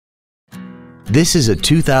This is a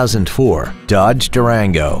 2004 Dodge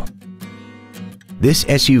Durango. This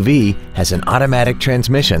SUV has an automatic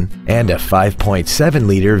transmission and a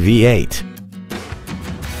 5.7-liter V8.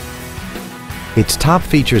 Its top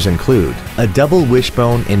features include a double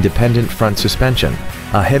wishbone independent front suspension,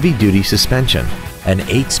 a heavy-duty suspension, an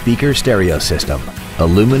 8-speaker stereo system,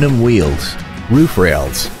 aluminum wheels, roof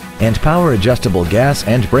rails, and power-adjustable gas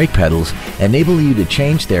and brake pedals enable you to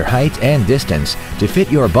change their height and distance to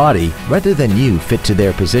fit your body rather than you fit to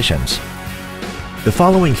their positions. The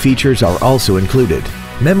following features are also included: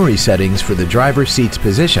 memory settings for the driver's seat's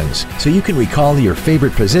positions so you can recall your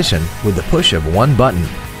favorite position with the push of one button,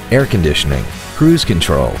 air conditioning, cruise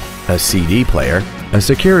control, a CD player, a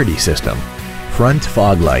security system, front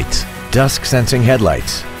fog lights, dusk sensing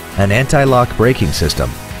headlights, an anti-lock braking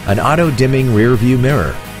system, an auto-dimming rear-view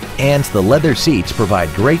mirror, and the leather seats provide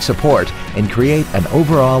great support and create an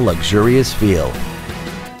overall luxurious feel.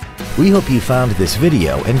 We hope you found this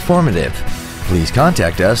video informative. Please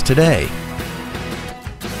contact us today.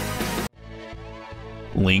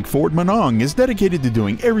 Link Ford Minong is dedicated to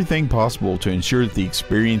doing everything possible to ensure that the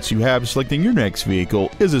experience you have selecting your next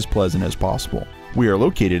vehicle is as pleasant as possible. We are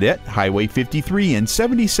located at Highway 53 and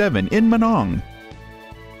 77 in Minong.